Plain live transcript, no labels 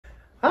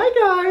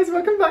Hi guys,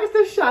 welcome back to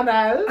the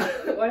channel.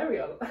 Why are we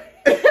on?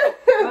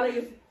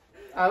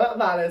 I'm at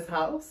Vala's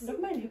house. Look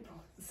at my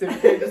nipples.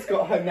 Cynthia just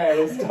got her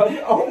nails done.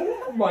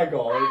 Oh my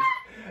god.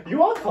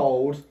 You are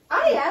cold.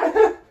 I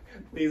am.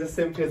 These are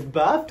Cynthia's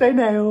birthday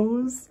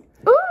nails.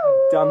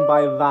 Ooh. Done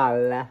by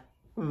Val.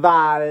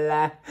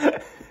 Val.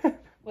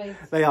 Wait.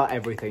 They are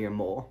everything and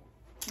more.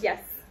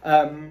 Yes.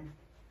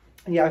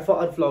 Yeah, I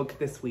thought I'd vlog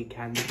this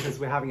weekend because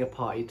we're having a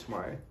party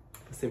tomorrow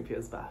for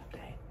Cynthia's birthday.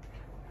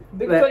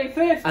 Big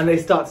 25th. And they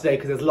start today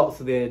because there's lots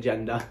of the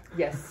agenda.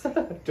 Yes. Do you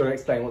want to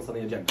explain what's on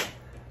the agenda?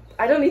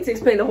 I don't need to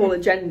explain the whole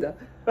agenda.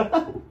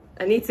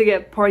 I need to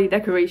get party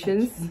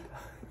decorations.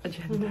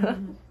 Agenda.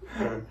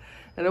 And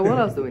then what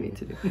else do we need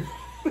to do?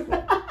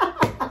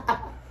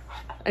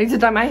 I need to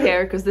dye my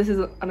hair because this is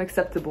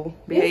unacceptable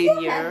behavior.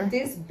 Is your head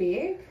this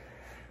big?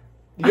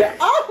 Yeah.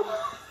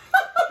 Oh!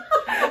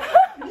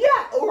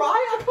 Yeah, alright,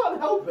 I can't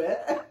help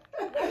it.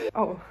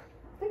 Oh.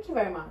 Thank you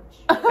very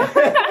much. But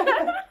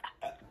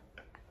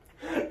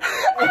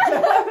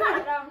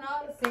I'm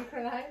not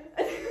synchronized.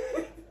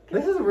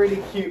 This is a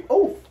really cute.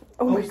 Oh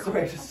my god,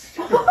 I just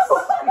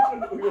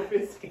all your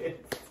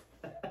biscuits.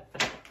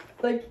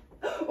 Like,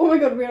 oh my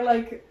god, we're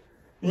like.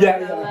 Yeah.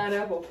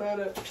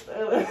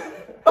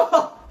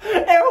 Oh,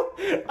 ew.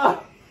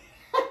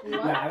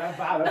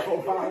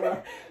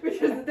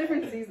 Which is a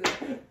different season,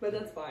 but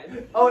that's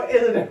fine. Oh,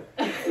 isn't it?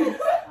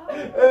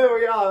 Oh my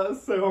god,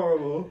 that's so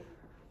horrible.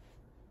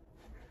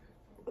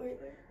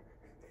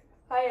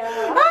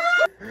 Hiya.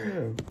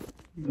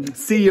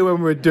 See you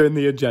when we're doing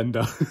the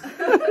agenda.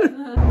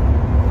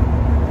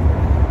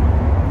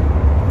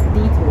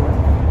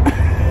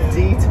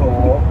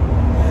 Detour.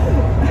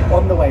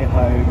 On the way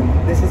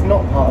home. This is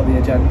not part of the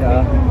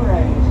agenda.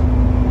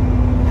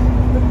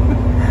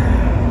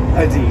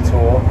 A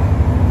detour.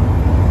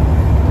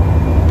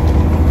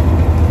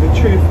 The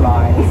truth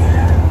lies,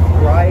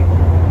 right?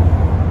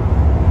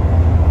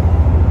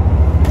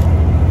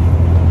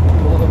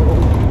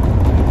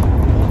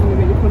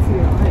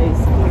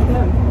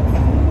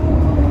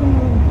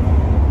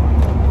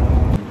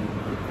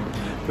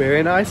 We're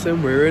in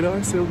Iceland, we're in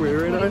Iceland,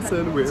 we're in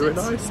Iceland, we're in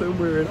Iceland,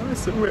 we're in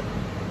Iceland, we're...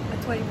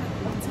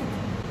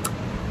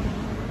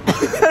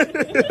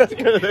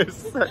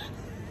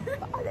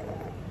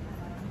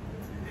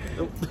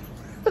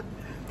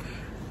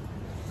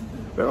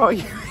 Where are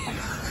you?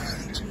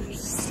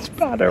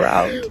 Span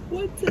around.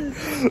 What's this?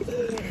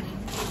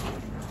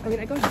 I mean,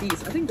 I got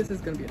these. I think this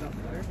is gonna be enough.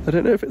 Though. I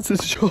don't know if it's a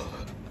shot.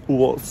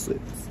 What's it?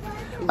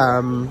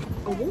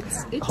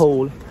 What's it?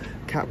 Whole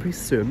Capri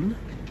Sun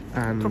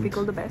and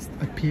Tropical the best.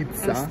 a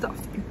pizza. And stuff.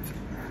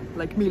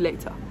 Like me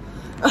later.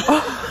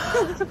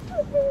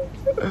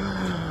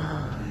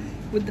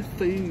 With the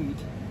food.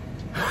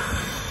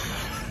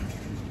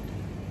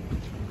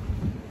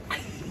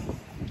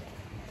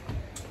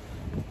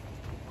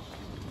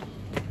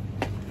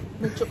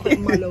 Milk chocolate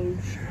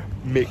mallows.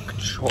 Milk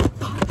chocolate.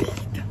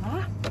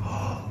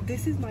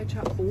 This is my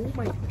chat. Oh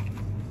my.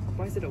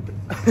 Why is it open?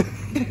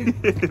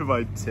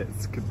 My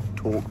tits could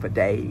talk for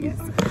days.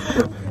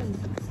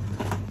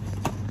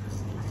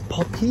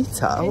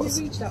 Popita? Can you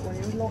reach that one?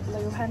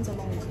 Your hands are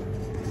long.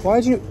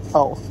 Why'd you...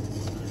 Oh.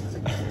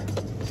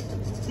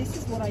 This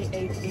is what I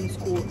ate in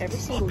school every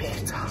single day.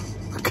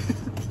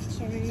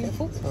 Sorry.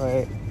 Careful.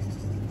 Alright.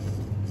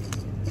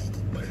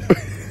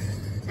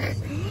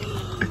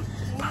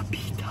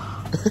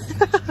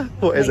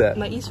 What is it?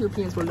 My East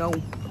Europeans will know.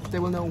 They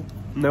will know.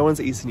 No one's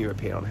Eastern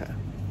European on here.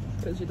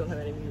 Because you don't have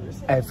any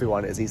viewers.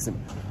 Everyone is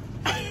Eastern.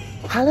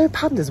 Hello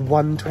Panda's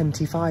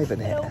 125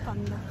 in here. Hello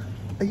Panda.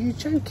 Are you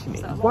joking me?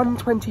 Is that a lot?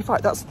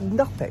 125? That's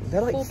nothing.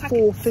 They're like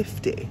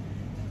 450.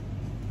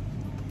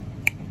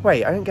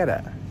 Wait, I don't get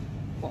it.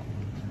 What?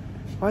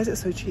 Why is it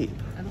so cheap?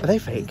 Are they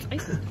fake?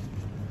 Iceland.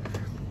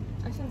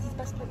 Iceland's the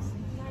best place.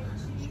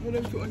 Hello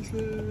to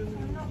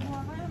Iceland.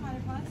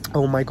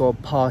 Oh my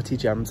god, party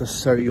gems are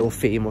so your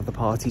theme of the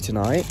party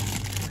tonight.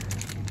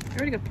 I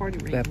already got party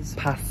They're rings.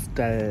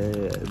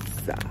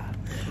 pastas.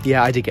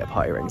 Yeah, I did get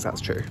party rings, that's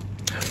true.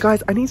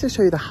 Guys, I need to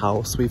show you the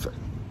house we've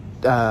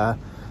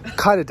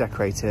kind of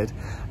decorated.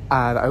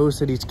 And I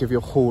also need to give you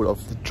a haul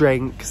of the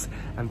drinks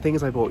and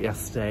things I bought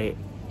yesterday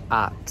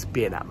at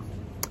B&M.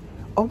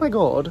 Oh my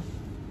god,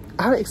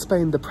 I haven't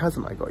explained the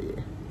present I got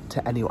you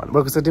to anyone.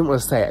 Well, because I didn't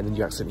want to say it and then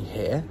you accidentally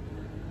hear.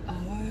 Oh.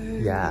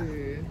 Yeah.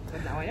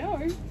 But now I know.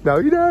 No,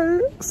 you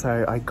know.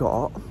 So I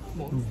got,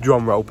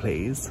 drum roll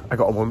please, I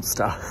got a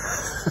monster.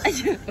 I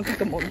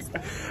got a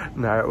monster.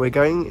 No, we're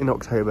going in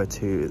October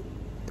to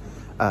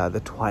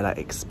the Twilight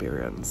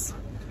Experience.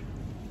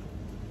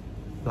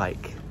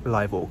 Like,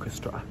 live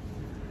orchestra.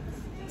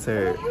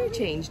 So... Hair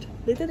changed.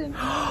 They didn't.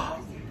 Oh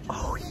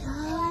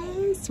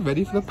yes!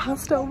 Ready for the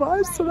pastel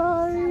vibes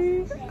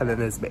tonight! And then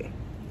there's me.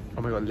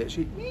 Oh my god,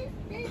 literally.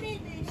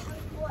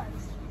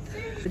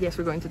 But yes,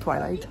 we're going to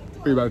Twilight.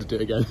 We're about to do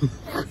it again.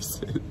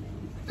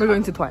 We're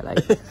going to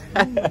Twilight.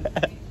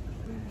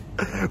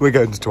 We're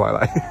going to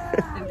Twilight.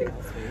 Anything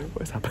else for you?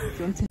 What's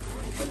happening?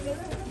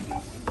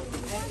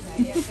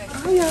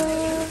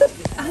 Hiya!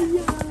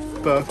 Hiya!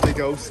 Birthday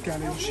girl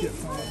scanning shit.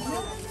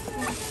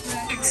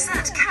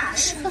 Insert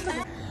cash.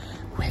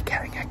 We're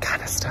getting a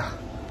canister.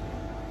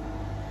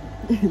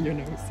 Your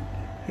nose.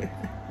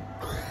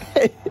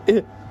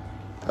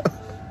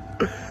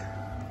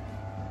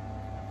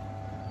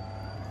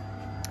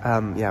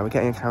 Yeah, we're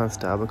getting a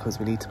canister because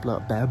we need to blow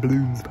up bare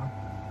balloons. The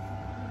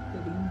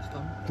balloon's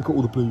done. Look at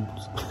all the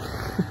balloons.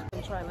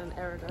 Trial and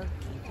error though.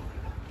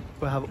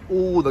 We'll have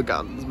all the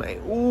guns, mate.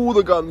 All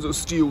the guns are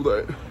steel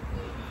though.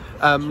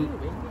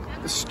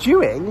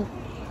 Stewing?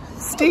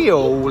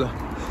 Steel.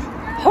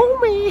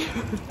 Homie!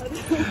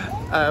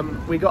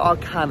 We got our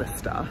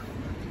canister.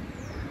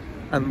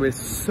 And we're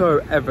so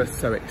ever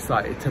so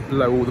excited to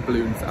blow all the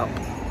balloons up.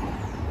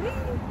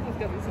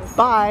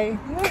 Bye!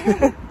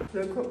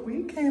 Look what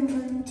we came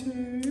home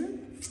to.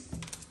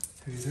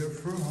 Who's it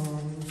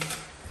from?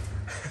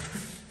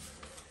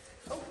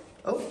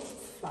 Oh.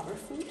 Flower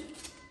food?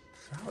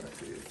 Flower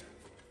food.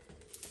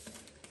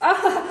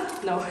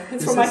 No,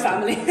 it's for my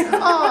family.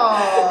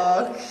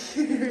 Oh,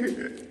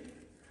 cute.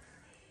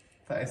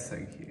 That is so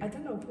cute. I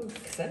don't know who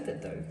sent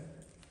it though.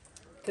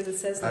 Because it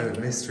says Oh, like,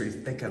 mystery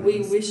thickens. we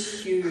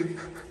wish you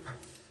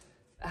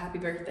a happy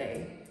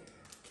birthday.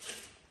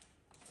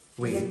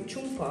 And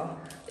Chumpa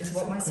is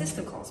what my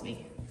sister calls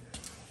me.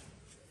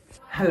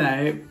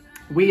 Hello,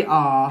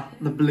 the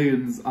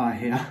balloons are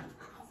here.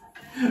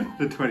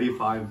 The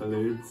 25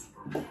 balloons.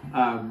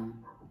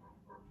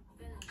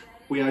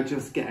 We are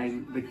just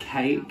getting the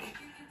cake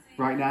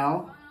right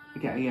now.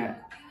 We're getting it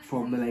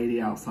from the lady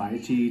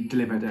outside. She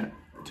delivered it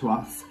to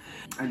us.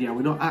 And yeah,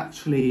 we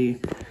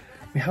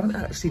haven't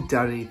actually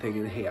done anything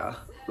in here.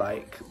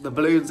 Like, the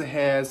balloons are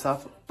here and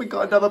stuff. We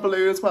got another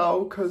balloon as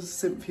well because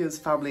Cynthia's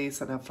family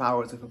sent her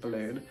flowers with a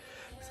balloon.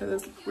 So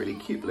there's really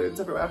cute balloons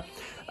everywhere.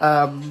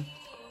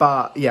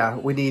 But yeah,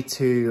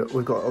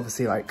 we've got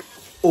obviously like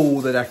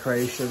all the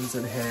decorations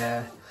in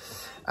here.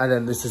 And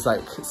then this is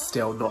like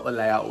still not the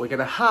layout we're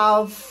gonna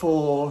have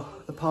for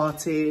the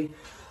party.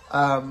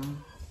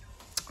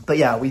 But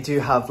yeah, we do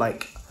have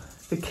like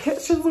the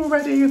kitchen's all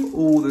ready with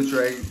all the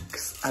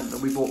drinks. And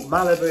then we bought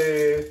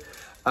Malibu.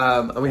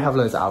 And we have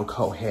loads of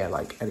alcohol here,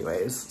 like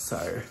anyways.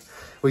 So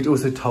we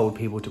also told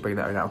people to bring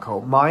their own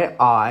alcohol. My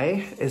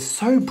eye is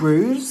so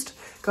bruised.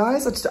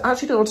 Guys, I just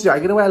actually don't know what to do. I'm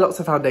going to wear lots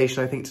of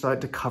foundation, I think,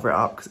 tonight to cover it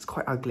up because it's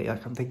quite ugly.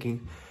 Like, I'm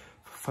thinking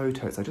for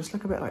photos, I just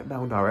look a bit like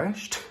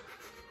malnourished.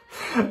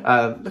 Look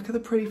at the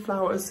pretty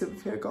flowers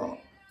Cynthia got.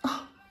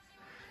 Oh,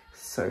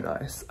 so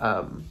nice.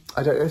 I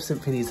don't know if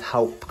Cynthia needs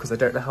help because I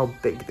don't know how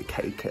big the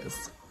cake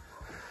is.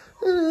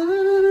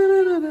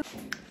 Oh,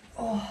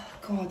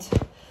 God.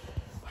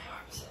 My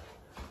arms.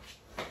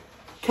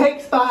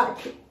 Cake's back!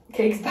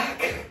 Cake's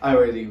back. I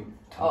already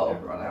told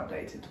everyone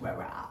updated to where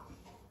we're at.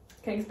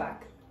 Cake's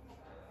back.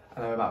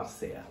 And I'm about to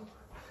see her.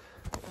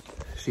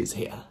 She's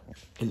here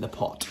in the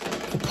pot.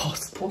 The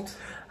pot.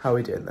 How are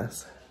we doing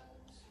this?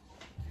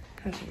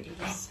 How should we do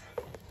this?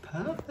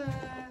 Perfect.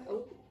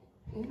 Oh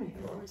my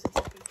God.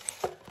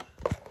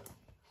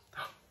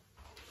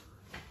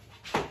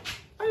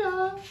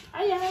 Hiya.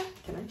 Hiya.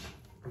 Can I?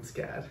 I'm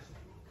scared.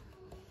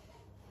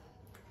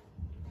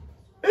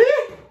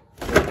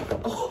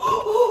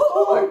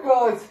 Oh my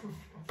God.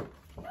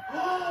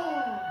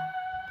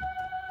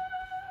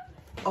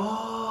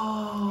 Oh.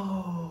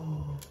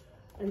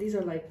 And these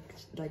are like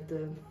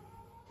the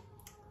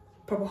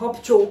proper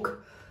hop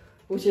choke,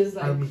 which is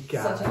like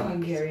such a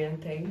Hungarian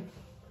thing.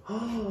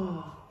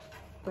 Oh.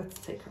 Let's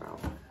take her out.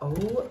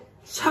 Oh.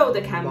 Show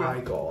the camera. Oh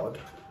my God.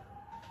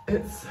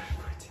 It's so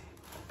pretty.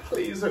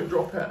 Please don't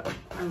drop it.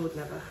 I would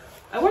never.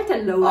 I worked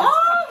at Lowe's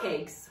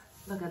Cupcakes.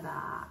 Look at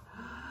that.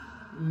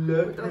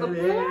 Look at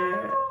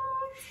it.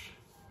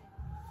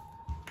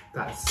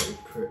 That's so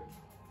pretty.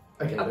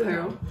 Okay,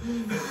 Apparel.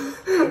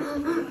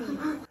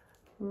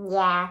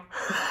 Yeah.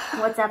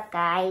 What's up,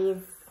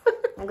 guys?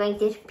 I'm going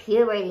through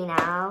puberty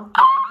now. I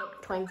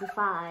hit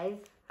 25.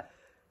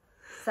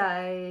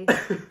 So,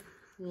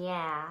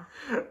 yeah.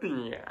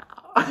 Yeah.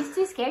 He's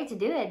too scared to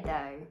do it,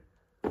 though.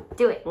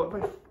 Do it. What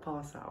if I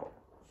pass out?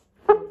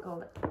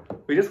 Hold it.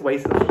 We just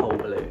wasted the whole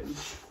balloon.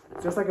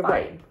 Just like a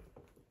brain.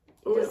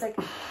 Just like,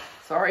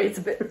 sorry, it's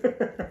a bit.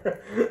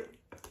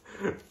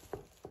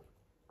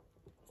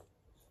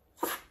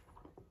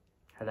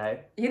 Hello?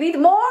 You need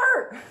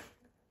more!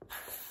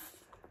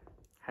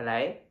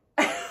 Hello?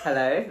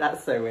 Hello?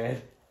 That's so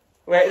weird.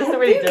 Wait, it doesn't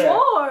really do it.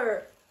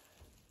 More!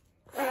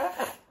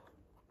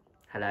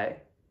 Hello?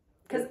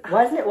 Because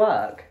why doesn't it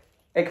work?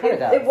 It kind of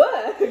does. It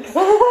works!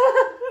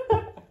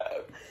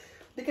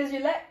 Because you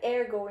let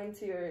air go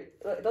into your...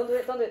 Don't do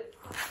it, don't do it.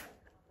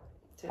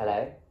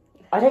 Hello?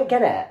 I don't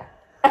get it.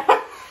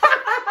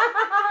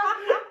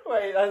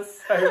 Wait, that's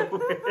so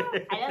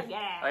weird. I don't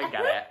get it. I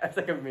get it. It's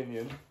like a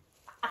minion.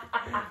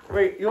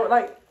 Wait, you're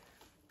like...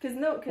 Because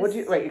no, because... What do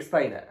you... Wait,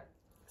 explain it.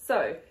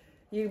 So,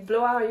 you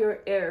blow out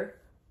your air,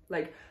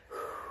 like...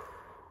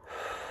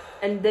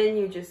 And then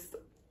you just...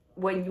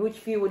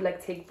 If you would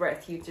like take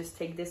breath, you just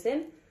take this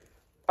in.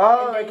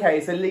 Oh,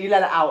 okay, so you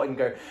let it out and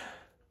go...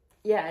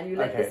 Yeah, and you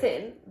let this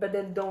in, but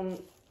then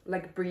don't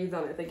like breathe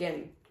on it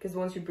again. Because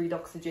once you breathe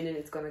oxygen in,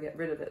 it's gonna get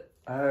rid of it.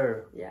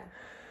 Oh. Yeah.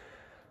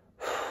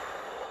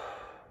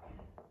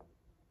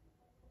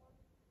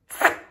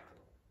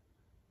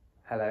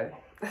 Hello.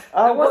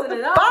 That wasn't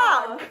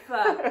enough.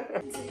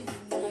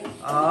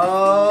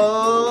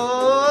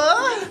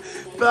 Oh,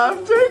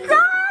 birthday cake!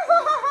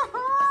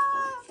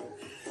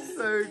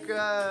 So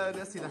good.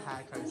 Let's see the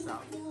hair close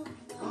up.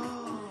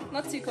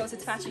 Not too close,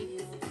 it's patchy.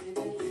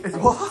 It's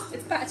what?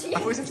 It's patchy. I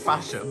thought you said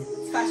fashion.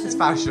 It's fashion. It's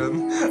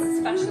fashion. It's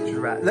fashion.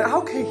 Look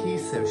how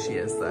cohesive she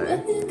is though.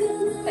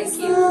 Thank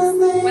you.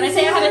 When I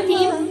say I have a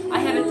theme, I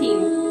have a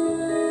theme.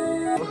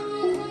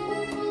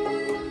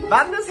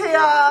 Vanda's here!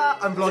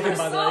 I'm vlogging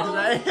by the way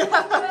today.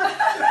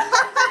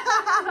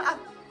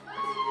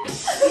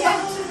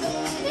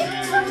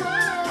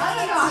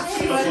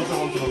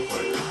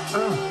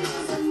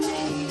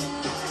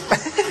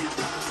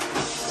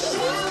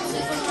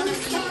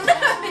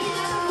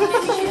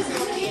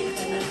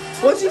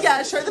 What did you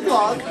get? Show the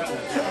vlog.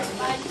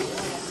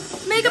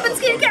 Makeup and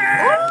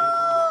skincare!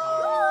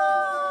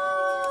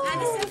 Oh!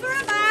 And a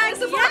Sephora bag!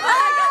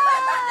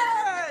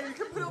 Yeah! You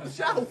can put it on the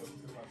shelf.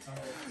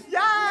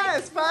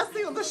 Yes! First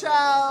thing on the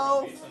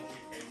shelf.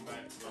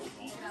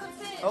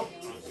 Oh.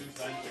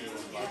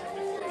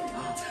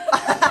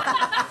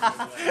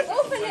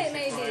 Open it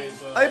maybe.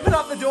 Open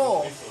up the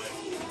door.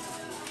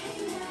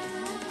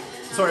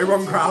 Sorry,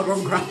 wrong crowd,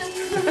 wrong crowd.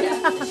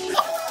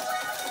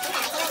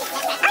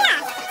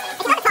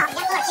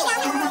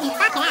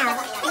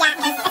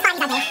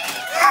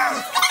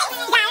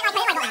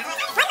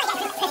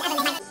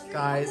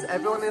 Guys,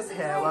 everyone is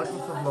here. Welcome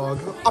to the vlog.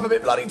 I'm a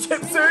bit bloody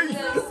tipsy.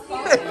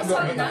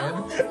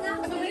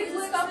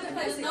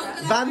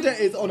 Vanda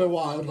is on a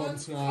wild one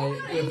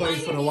tonight. We're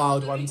both on a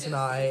wild one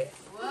tonight.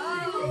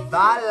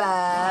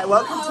 Vale,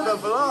 welcome to the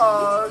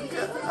vlog.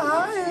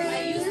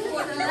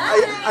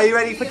 Hi. Are you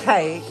ready for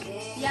cake?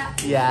 Yeah.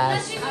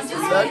 Yes.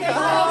 Look at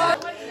her.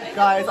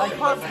 Guys, I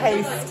can't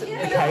taste the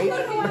cake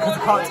because I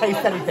can't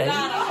taste anything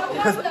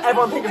because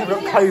everyone thinks I've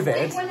got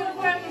COVID.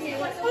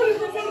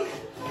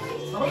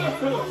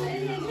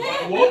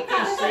 What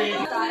can see?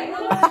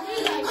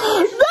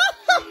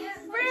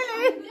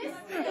 Really?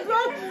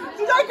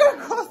 Did I go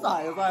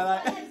cross-eyed? Was I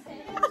like...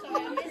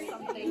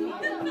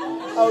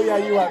 Oh yeah,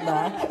 you weren't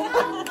there.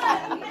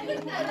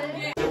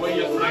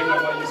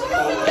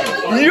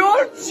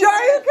 You're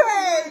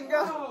joking!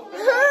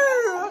 Who?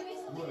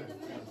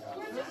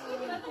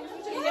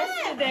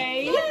 Yesterday.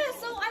 Yeah,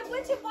 so I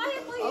went to buy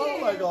it for you. Oh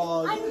my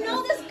god. I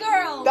know this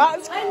girl.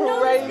 That's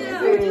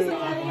crazy.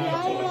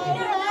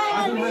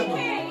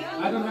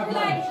 I don't have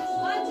money.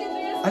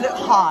 I look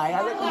high.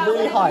 I look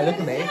really high. Look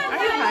at me. Are you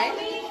high?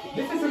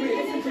 Listen to me,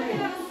 listen to me.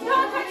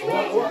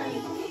 What?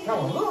 Come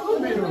on, look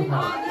at me doing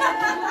that.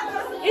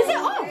 Is it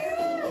off?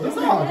 It's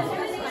on.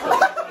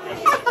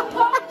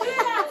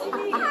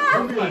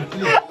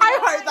 I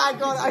heard that,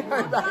 God. I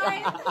heard that.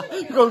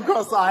 You're going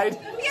cross-eyed.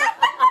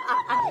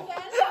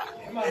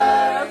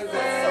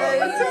 Birthday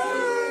to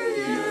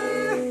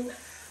you.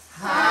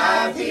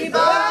 Happy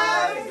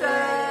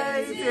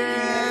birthday,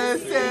 dear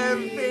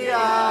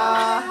Cynthia.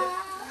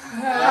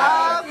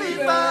 Happy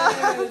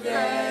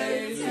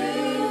birthday to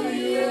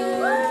you.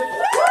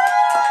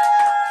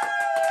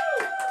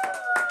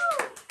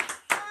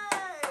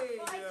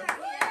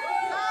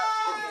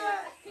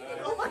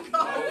 Oh my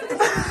God.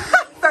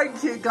 Thank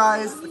you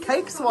guys.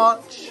 Cake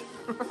swatch.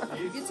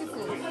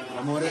 Beautiful.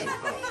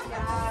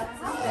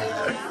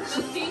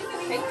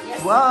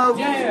 Whoa,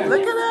 Yeah.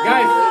 look at it.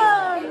 Guys,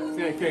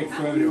 yeah, cake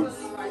for everyone.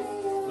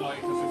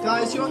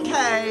 Guys, you want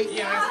cake?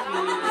 Yes,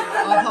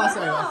 I'll pass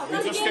over. we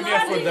just came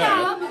here for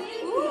that.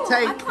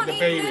 Take The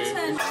baby.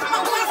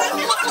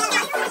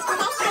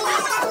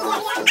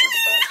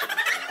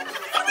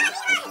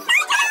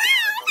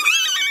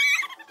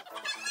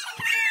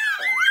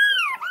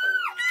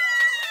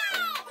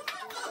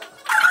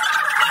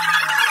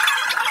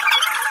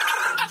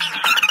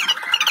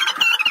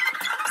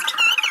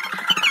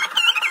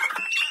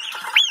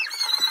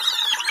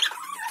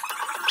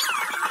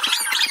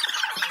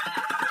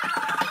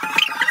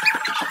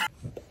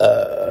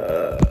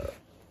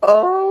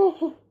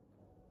 Oh.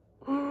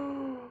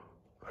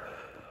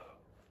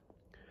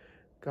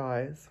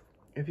 Guys,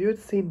 if you had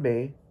seen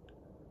me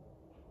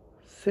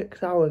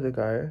 6 hours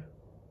ago,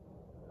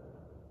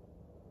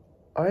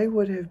 I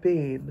would have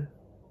been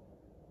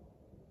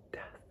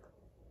death.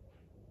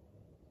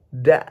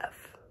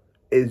 Death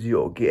is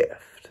your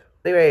gift.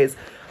 Anyways,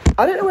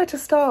 I don't know where to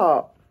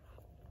start.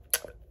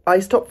 I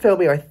stopped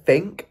filming, I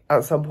think,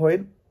 at some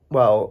point.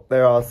 Well,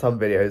 there are some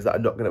videos that are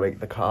not going to make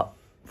the cut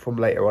from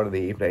later on in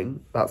the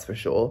evening, that's for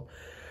sure.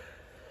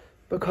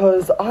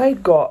 Because I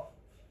got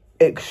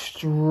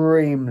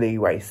extremely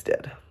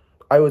wasted.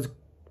 I was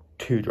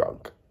too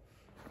drunk.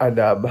 And,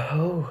 I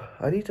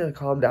need to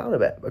calm down a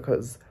bit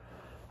because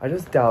I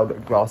just downed a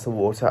glass of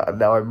water and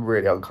now I'm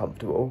really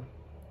uncomfortable.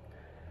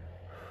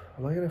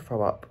 Am I going to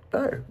throw up?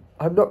 No,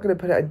 I'm not going to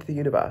put it into the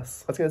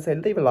universe. I was going to say,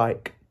 leave a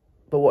like.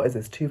 But what is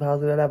this,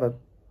 2011?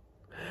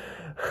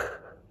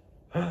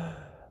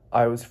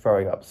 I was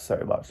throwing up so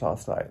much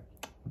last night.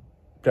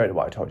 Don't know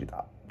why I told you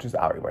that. Just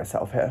outing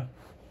myself here.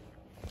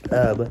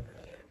 But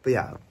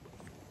yeah.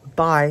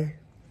 Bye.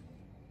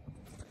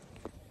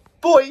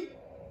 Boy!